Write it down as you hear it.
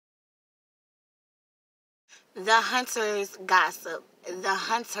The hunters gossip. The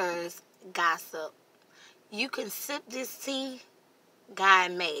hunters gossip. You can sip this tea.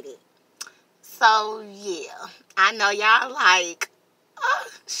 God made it. So yeah, I know y'all like, oh,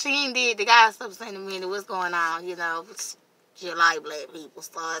 she ain't did the gossip in a minute. What's going on? You know, you like black people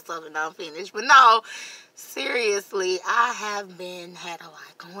start something unfinished, but no, seriously, I have had a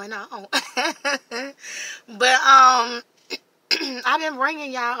lot going on. But I've been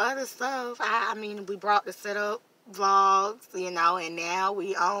bringing y'all other stuff. I mean, we brought the setup vlogs, and now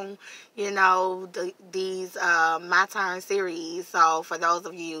we own, these My Turn series. So for those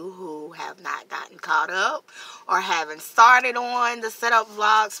of you who have not gotten caught up or haven't started on the setup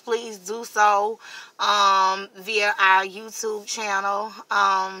vlogs, please do so via our YouTube channel.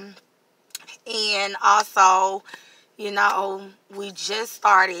 And also, we just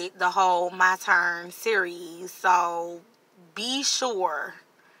started the whole My Turn series. So be sure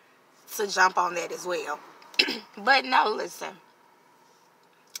to jump on that as well. But no, listen.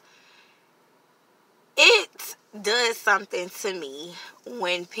 It does something to me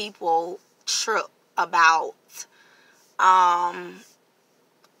when people trip about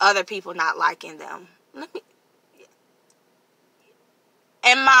other people not liking them.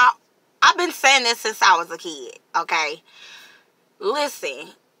 I've been saying this since I was a kid, okay? Listen,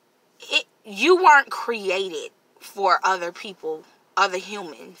 you weren't created for other people, other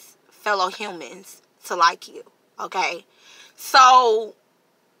humans, fellow humans to like you, okay? So,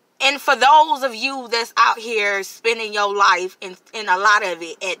 and for those of you that's out here spending your life and a lot of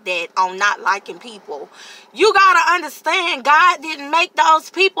it at that on not liking people, you gotta understand God didn't make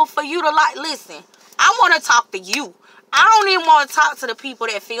those people for you to like. Listen, I want to talk to you. I don't even want to talk to the people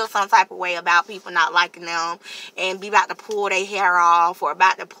that feel some type of way about people not liking them and be about to pull their hair off or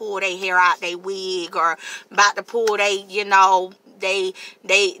about to pull their hair out their wig or about to pull they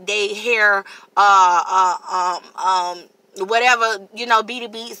hair whatever, beady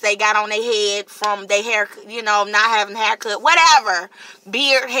beats they got on their head from their hair, not having a haircut, whatever,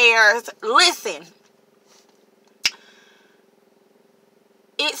 beard hairs. Listen,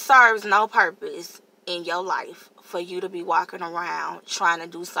 it serves no purpose in your life for you to be walking around trying to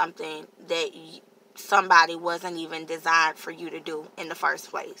do something that somebody wasn't even designed for you to do in the first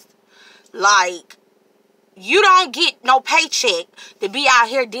place. Like, you don't get no paycheck to be out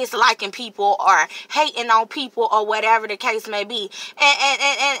here disliking people or hating on people or whatever the case may be.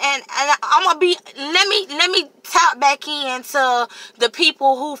 And I'm gonna be, let me tap back into the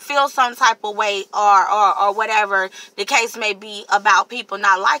people who feel some type of way or whatever the case may be about people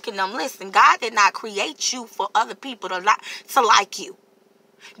not liking them. Listen, God did not create you for other people to like you.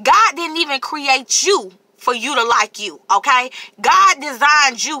 God didn't even create you for you to like you, okay? God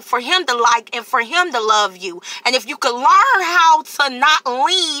designed you for him to like and for him to love you. And if you could learn how to not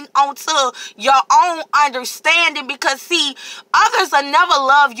lean onto your own understanding, because see, others will never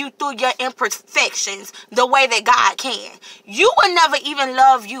love you through your imperfections the way that God can. You will never even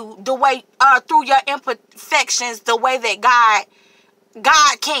love you the way through your imperfections the way that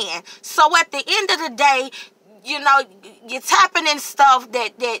God can. So at the end of the day, you're tapping in stuff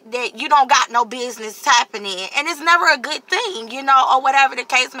that you don't got no business tapping in. And it's never a good thing, or whatever the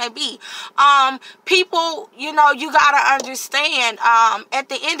case may be. People, you gotta understand, at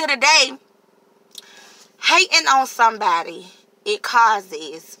the end of the day, hating on somebody, it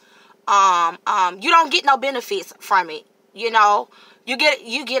causes, you don't get no benefits from it, You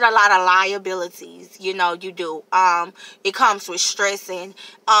get a lot of liabilities, you do. It comes with stressing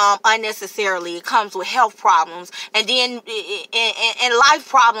unnecessarily. It comes with health problems, and then and life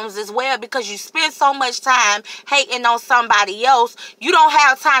problems as well, because you spend so much time hating on somebody else. You don't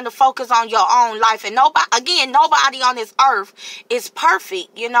have time to focus on your own life. And nobody on this earth is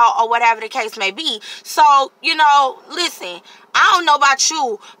perfect, or whatever the case may be. So, listen, I don't know about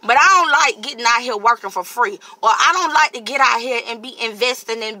you, but I don't like getting out here working for free. Or I don't like to get out here and be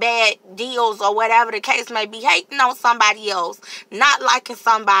investing in bad deals or whatever the case may be. Hating on somebody else, not liking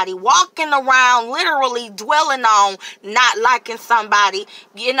somebody, walking around literally dwelling on not liking somebody.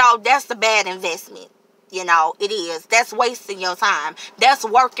 That's a bad investment. It is. That's wasting your time. That's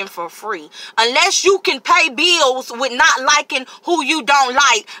working for free. Unless you can pay bills with not liking who you don't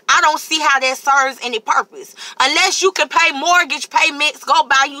like, I don't see how that serves any purpose. Unless you can pay mortgage payments, go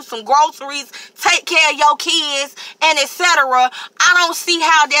buy you some groceries, take care of your kids, and etc., I don't see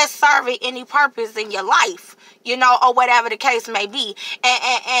how that's serving any purpose in your life, or whatever the case may be.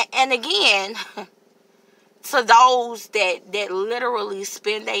 And again, to those that literally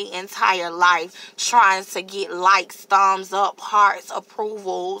spend their entire life trying to get likes, thumbs up, hearts,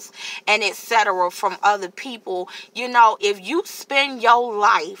 approvals, and etc. from other people, if you spend your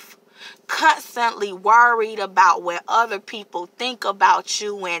life constantly worried about what other people think about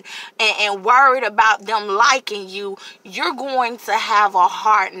you and worried about them liking you, you're going to have a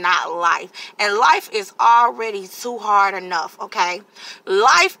hard not life. And life is already too hard enough, okay?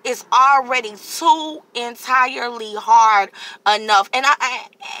 Life is already too entirely hard enough. And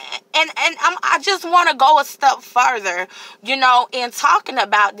I just want to go a step further, in talking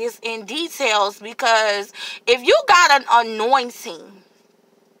about this in details, because if you got an anointing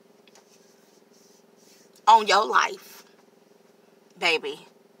on your life, baby,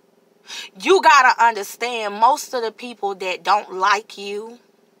 you gotta understand, most of the people that don't like you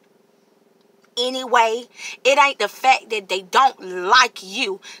anyway, it ain't the fact that they don't like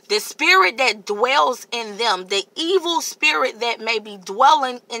you. The spirit that dwells in them, the evil spirit that may be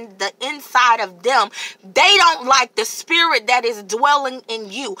dwelling in the inside of them, they don't like the spirit that is dwelling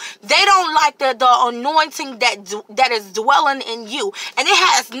in you. They don't like the anointing that is dwelling in you. And it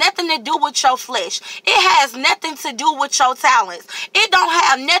has nothing to do with your flesh. It has nothing to do with your talents. It don't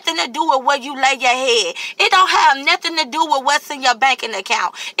have nothing to do with where you lay your head. It don't have nothing to do with what's in your banking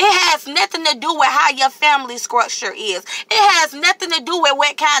account. It has nothing to do with how your family structure is. It has nothing to do with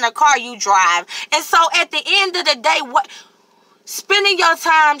what kind of car you drive. And so at the end of the day, spending your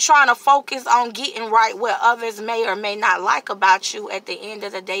time trying to focus on getting right what others may or may not like about you, at the end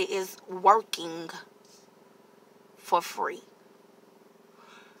of the day, is working for free.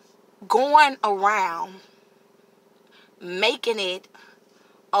 Going around making it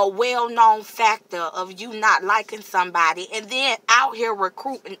a well-known factor of you not liking somebody, and then out here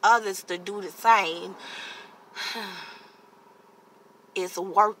recruiting others to do the same, is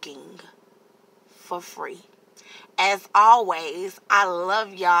working for free. As always, I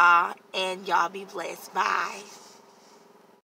love y'all, and y'all be blessed. Bye.